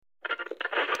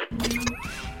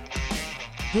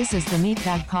This is the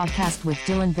Meatbag Podcast with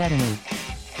Dylan Bettany.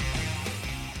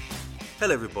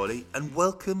 Hello everybody and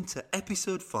welcome to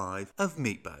episode 5 of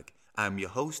Meatbag. I'm your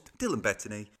host, Dylan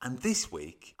Bettany, and this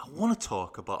week I want to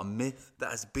talk about a myth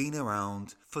that has been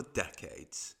around for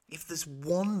decades. If there's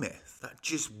one myth that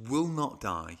just will not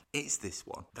die, it's this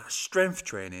one, that strength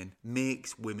training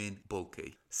makes women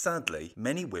bulky. Sadly,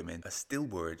 many women are still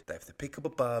worried that if they pick up a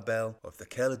barbell or if they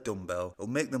curl a dumbbell,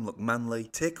 it'll make them look manly,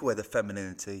 take away their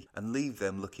femininity and leave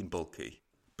them looking bulky.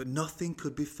 But nothing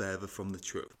could be further from the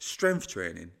truth. Strength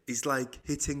training is like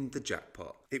hitting the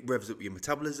jackpot. It revs up your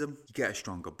metabolism, you get a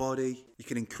stronger body, you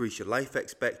can increase your life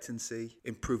expectancy,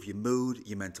 improve your mood,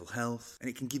 your mental health, and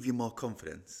it can give you more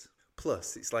confidence.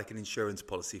 Plus, it's like an insurance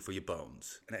policy for your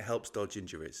bones, and it helps dodge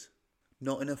injuries.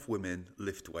 Not enough women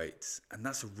lift weights, and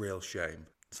that's a real shame.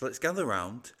 So let's gather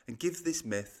around and give this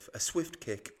myth a swift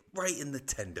kick right in the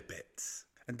tender bits,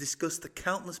 and discuss the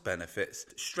countless benefits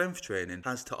that strength training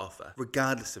has to offer,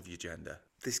 regardless of your gender.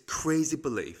 This crazy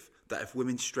belief that if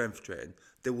women strength train,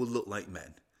 they will look like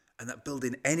men, and that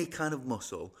building any kind of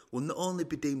muscle will not only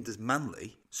be deemed as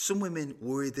manly, some women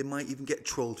worry they might even get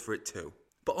trolled for it too.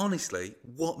 But honestly,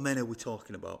 what men are we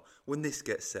talking about when this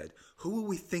gets said? Who are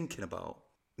we thinking about?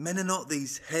 Men are not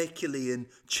these Herculean,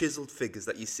 chiseled figures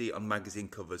that you see on magazine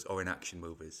covers or in action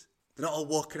movies. They're not all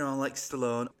walking around like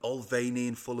Stallone, all veiny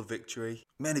and full of victory.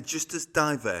 Men are just as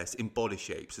diverse in body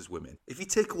shapes as women. If you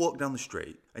take a walk down the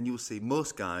street, and you will see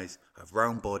most guys have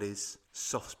round bodies,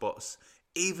 soft spots,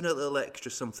 even a little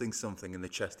extra something in the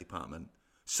chest department.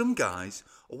 Some guys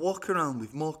are walking around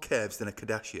with more curves than a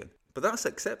Kardashian. But that's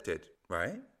accepted,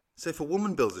 right? So if a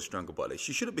woman builds a stronger body,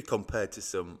 she shouldn't be compared to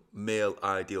some male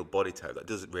ideal body type that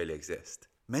doesn't really exist.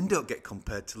 Men don't get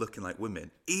compared to looking like women,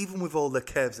 even with all their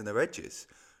curves and their edges.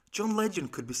 John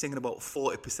Legend could be singing about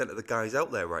 40% of the guys out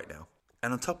there right now.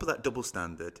 And on top of that double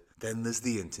standard, then there's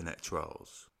the internet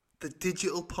trolls. The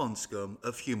digital pond scum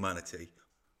of humanity.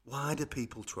 Why do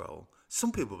people troll?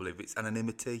 Some people believe it's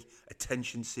anonymity,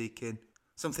 attention seeking.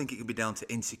 Some think it can be down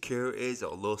to insecurities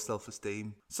or low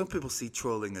self-esteem. Some people see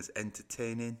trolling as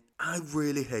entertaining. I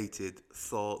really hated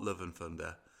Thor Love and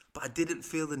Thunder, but I didn't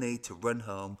feel the need to run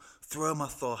home, throw my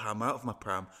Thor hammer out of my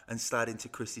pram and slide into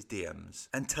Chris's DMs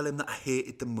and tell him that I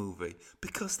hated the movie,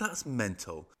 because that's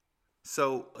mental.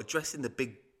 So, addressing the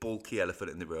big bulky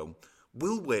elephant in the room,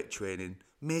 will weight training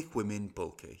make women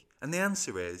bulky? And the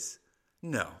answer is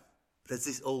no. There's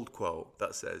this old quote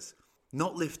that says,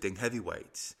 not lifting heavy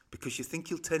weights because you think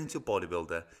you'll turn into a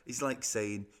bodybuilder is like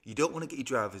saying you don't want to get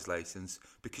your driver's license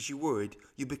because you're worried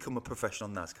you'll become a professional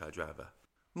NASCAR driver.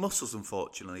 Muscles,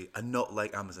 unfortunately, are not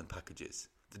like Amazon packages.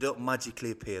 They don't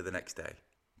magically appear the next day.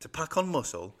 To pack on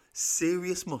muscle,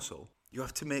 serious muscle, you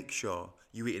have to make sure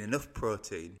you're eating enough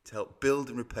protein to help build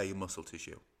and repair your muscle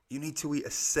tissue. You need to eat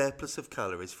a surplus of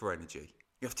calories for energy.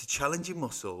 You have to challenge your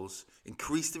muscles,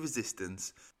 increase the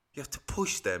resistance. You have to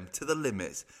push them to the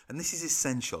limits, and this is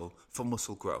essential for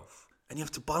muscle growth. And you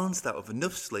have to balance that with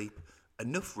enough sleep,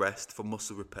 enough rest for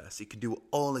muscle repair so you can do it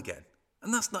all again.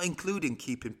 And that's not including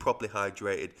keeping properly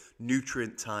hydrated,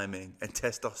 nutrient timing, and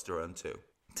testosterone too.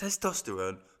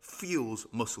 Testosterone fuels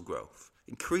muscle growth,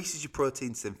 increases your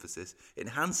protein synthesis,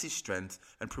 enhances strength,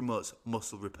 and promotes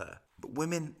muscle repair. But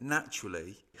women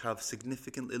naturally have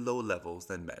significantly lower levels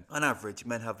than men. On average,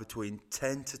 men have between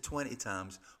 10 to 20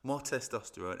 times more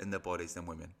testosterone in their bodies than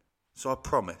women. So I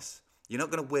promise, you're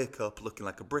not going to wake up looking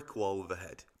like a brick wall with a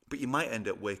head, but you might end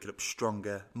up waking up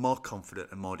stronger, more confident,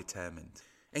 and more determined.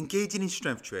 Engaging in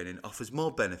strength training offers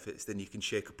more benefits than you can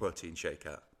shake a protein shake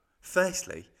at.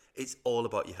 Firstly, it's all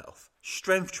about your health.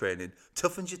 Strength training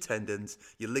toughens your tendons,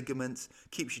 your ligaments,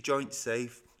 keeps your joints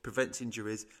safe, prevents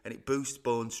injuries, and it boosts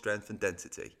bone strength and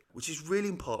density, which is really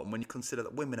important when you consider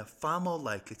that women are far more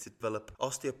likely to develop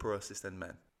osteoporosis than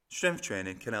men. Strength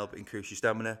training can help increase your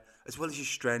stamina as well as your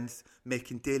strength,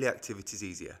 making daily activities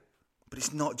easier. But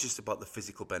it's not just about the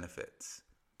physical benefits.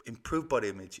 Improved body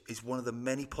image is one of the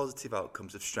many positive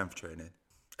outcomes of strength training.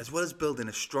 As well as building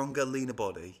a stronger, leaner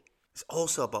body, it's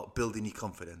also about building your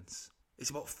confidence.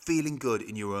 It's about feeling good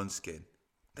in your own skin.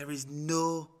 There is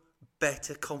no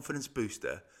better confidence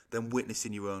booster than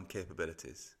witnessing your own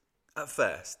capabilities. At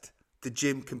first, the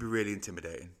gym can be really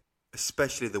intimidating,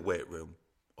 especially the weight room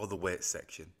or the weight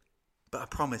section. But I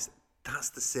promise that's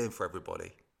the same for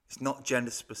everybody. It's not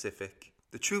gender specific.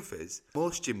 The truth is,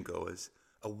 most gym goers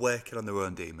are working on their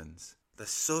own demons. They're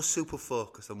so super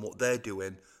focused on what they're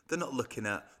doing, they're not looking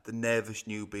at the nervous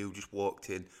newbie who just walked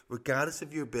in. Regardless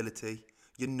of your ability,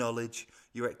 your knowledge,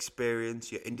 your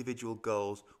experience, your individual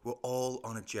goals, we're all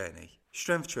on a journey.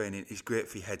 Strength training is great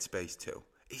for your headspace too.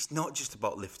 It's not just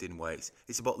about lifting weights,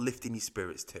 it's about lifting your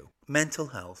spirits too. Mental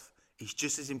health is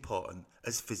just as important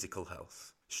as physical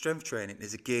health. Strength training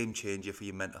is a game changer for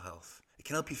your mental health. It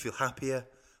can help you feel happier,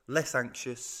 less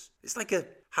anxious. It's like a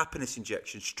happiness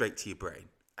injection straight to your brain.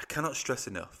 I cannot stress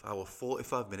enough how a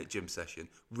 45-minute gym session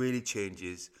really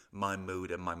changes my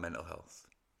mood and my mental health.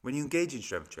 When you engage in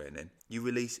strength training, you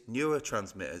release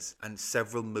neurotransmitters and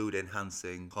several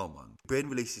mood-enhancing hormones. The brain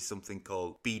releases something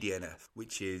called BDNF,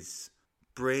 which is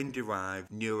brain-derived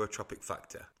neurotrophic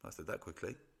factor. I said that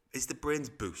quickly. It's the brain's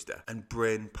booster and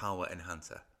brain power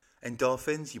enhancer.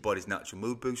 Endorphins, your body's natural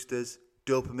mood boosters.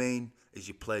 Dopamine is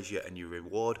your pleasure and your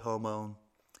reward hormone.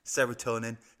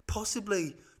 Serotonin,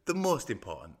 possibly the most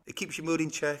important. It keeps your mood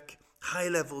in check. High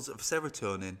levels of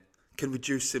serotonin can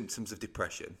reduce symptoms of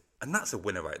depression. And that's a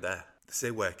winner right there. They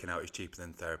say working out is cheaper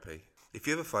than therapy. If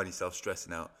you ever find yourself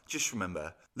stressing out, just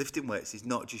remember, lifting weights is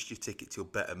not just your ticket to a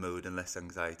better mood and less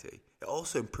anxiety. It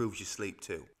also improves your sleep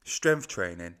too. Strength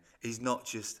training is not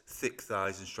just thick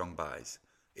thighs and strong buys.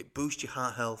 It boosts your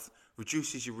heart health,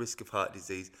 reduces your risk of heart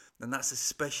disease, and that's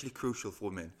especially crucial for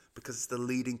women because it's the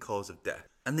leading cause of death.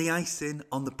 And the icing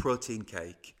on the protein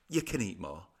cake, you can eat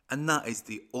more. And that is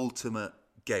the ultimate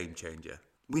game changer.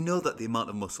 We know that the amount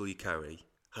of muscle you carry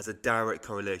has a direct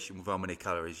correlation with how many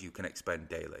calories you can expend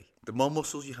daily. The more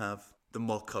muscles you have, the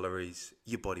more calories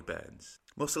your body burns.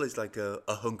 Muscle is like a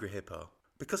hungry hippo.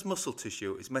 Because muscle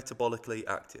tissue is metabolically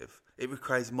active, it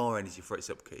requires more energy for its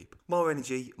upkeep. More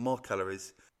energy, more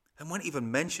calories. And we haven't even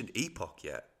mentioned EPOC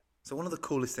yet. So one of the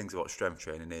coolest things about strength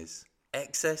training is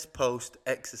excess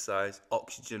post-exercise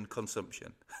oxygen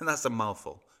consumption. And that's a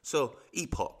mouthful. So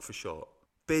EPOC for short.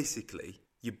 Basically,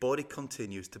 your body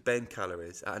continues to burn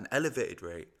calories at an elevated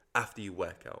rate after you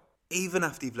work out, even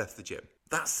after you've left the gym.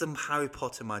 That's some Harry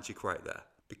Potter magic right there.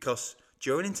 Because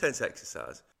during intense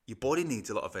exercise, your body needs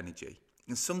a lot of energy.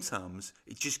 And sometimes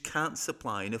it just can't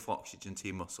supply enough oxygen to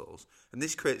your muscles. And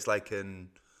this creates like an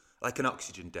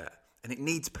oxygen debt. And it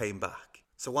needs paying back.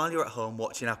 So while you're at home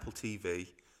watching Apple TV,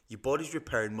 your body's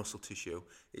repairing muscle tissue,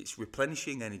 it's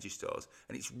replenishing energy stores,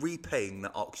 and it's repaying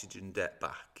that oxygen debt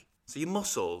back. So your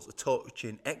muscles are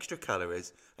touching extra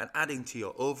calories and adding to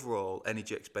your overall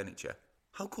energy expenditure.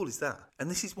 How cool is that? And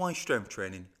this is why strength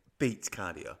training beats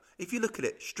cardio. If you look at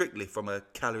it strictly from a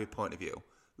calorie point of view,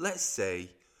 let's say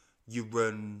you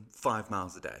run 5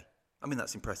 miles a day. I mean,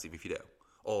 that's impressive if you do.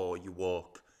 Or you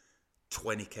walk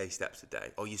 20k steps a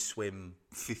day. Or you swim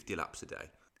 50 laps a day.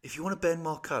 If you want to burn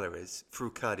more calories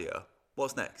through cardio,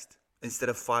 what's next? Instead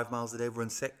of 5 miles a day, run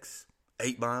 6,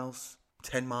 8 miles,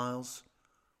 10 miles.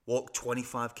 Walk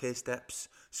 25k steps,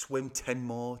 swim 10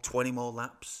 more, 20 more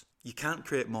laps. You can't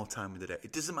create more time in the day.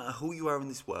 It doesn't matter who you are in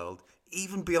this world.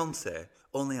 Even Beyonce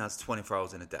only has 24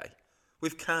 hours in a day.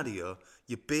 With cardio,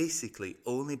 you're basically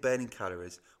only burning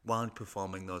calories while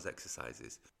performing those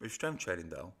exercises. With strength training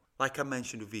though, like I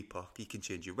mentioned with EPOC, you can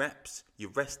change your reps, your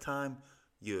rest time,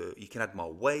 you can add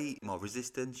more weight, more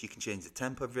resistance, you can change the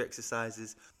tempo of your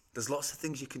exercises. There's lots of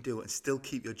things you can do and still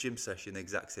keep your gym session the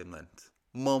exact same length.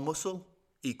 More muscle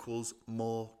equals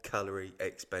more calorie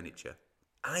expenditure.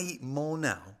 I eat more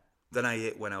now than I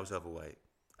ate when I was overweight.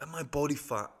 And my body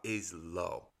fat is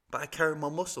low. But I carry more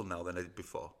muscle now than I did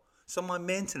before. So my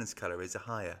maintenance calories are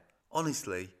higher.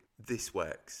 Honestly, this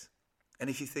works. And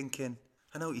if you're thinking,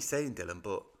 I know what you're saying, Dylan,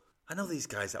 but I know these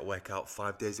guys that work out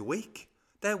 5 days a week.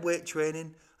 They're weight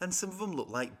training and some of them look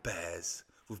like bears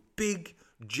with big,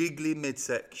 jiggly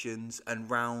midsections and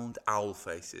round owl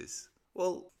faces.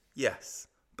 Well, yes.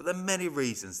 But there are many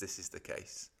reasons this is the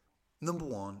case. Number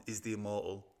one is the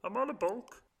immortal, I'm on a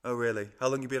bulk. Oh really? How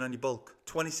long have you been on your bulk?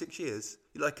 26 years?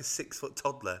 You're like a 6-foot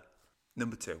toddler.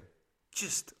 Number two,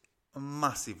 just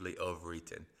massively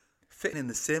overeating. Fitting in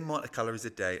the same amount of calories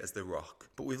a day as The Rock,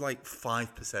 but with like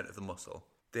 5% of the muscle.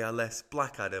 They are less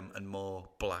Black Adam and more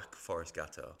Black Forrest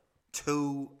Gatto.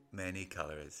 Too many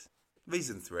calories.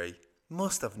 Reason three,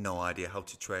 most have no idea how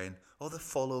to train or they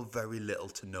follow very little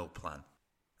to no plan.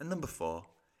 And number four,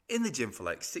 in the gym for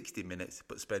like 60 minutes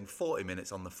but spend 40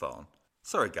 minutes on the phone.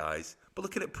 Sorry guys, but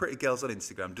looking at pretty girls on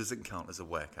Instagram doesn't count as a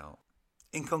workout.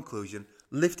 In conclusion,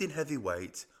 lifting heavy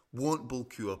weights won't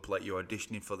bulk you up like you're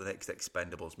auditioning for the next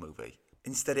Expendables movie.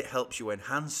 Instead, it helps you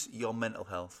enhance your mental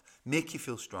health, make you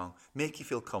feel strong, make you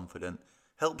feel confident,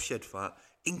 help shed fat,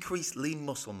 increase lean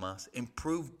muscle mass,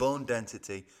 improve bone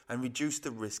density, and reduce the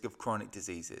risk of chronic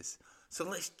diseases. So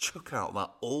let's chuck out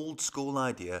that old school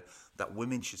idea that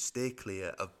women should stay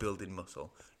clear of building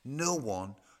muscle. No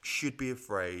one should be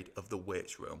afraid of the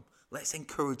weights room. Let's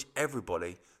encourage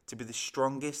everybody to be the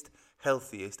strongest,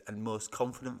 healthiest, and most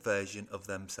confident version of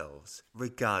themselves,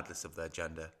 regardless of their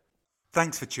gender.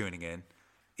 Thanks for tuning in.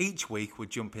 Each week we're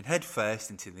jumping headfirst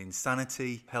into the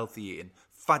insanity, healthy eating,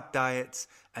 fad diets,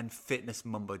 and fitness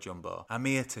mumbo jumbo. I'm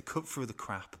here to cut through the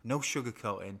crap, no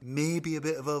sugarcoating, maybe a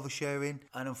bit of oversharing,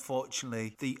 and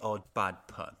unfortunately, the odd bad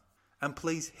pun. And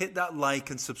please hit that like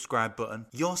and subscribe button.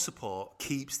 Your support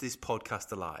keeps this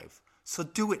podcast alive. So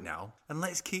do it now, and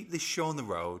let's keep this show on the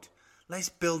road. Let's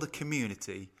build a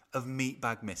community of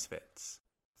meatbag misfits.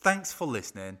 Thanks for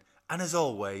listening, and as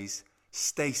always,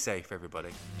 stay safe,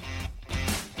 everybody.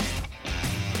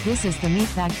 This is the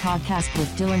Meatbag Podcast with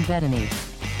Dylan Bettany.